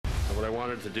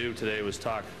wanted to do today was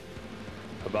talk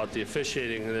about the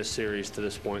officiating in this series to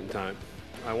this point in time.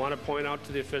 I want to point out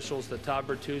to the officials that Todd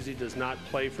Bertuzzi does not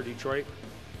play for Detroit.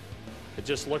 It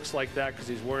just looks like that because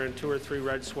he's wearing 2 or 3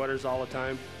 red sweaters all the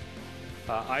time.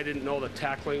 I didn't know that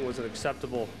tackling was an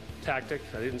acceptable tactic.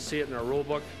 I didn't see it in our rule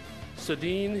book.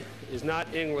 Sedin is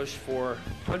not English for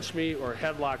punch me or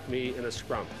headlock me in a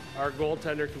scrum. Our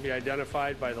goaltender can be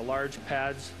identified by the large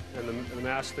pads and the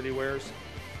mask that he wears.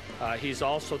 He's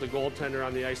also the goaltender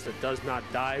on the ice that does not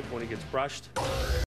dive when he gets brushed.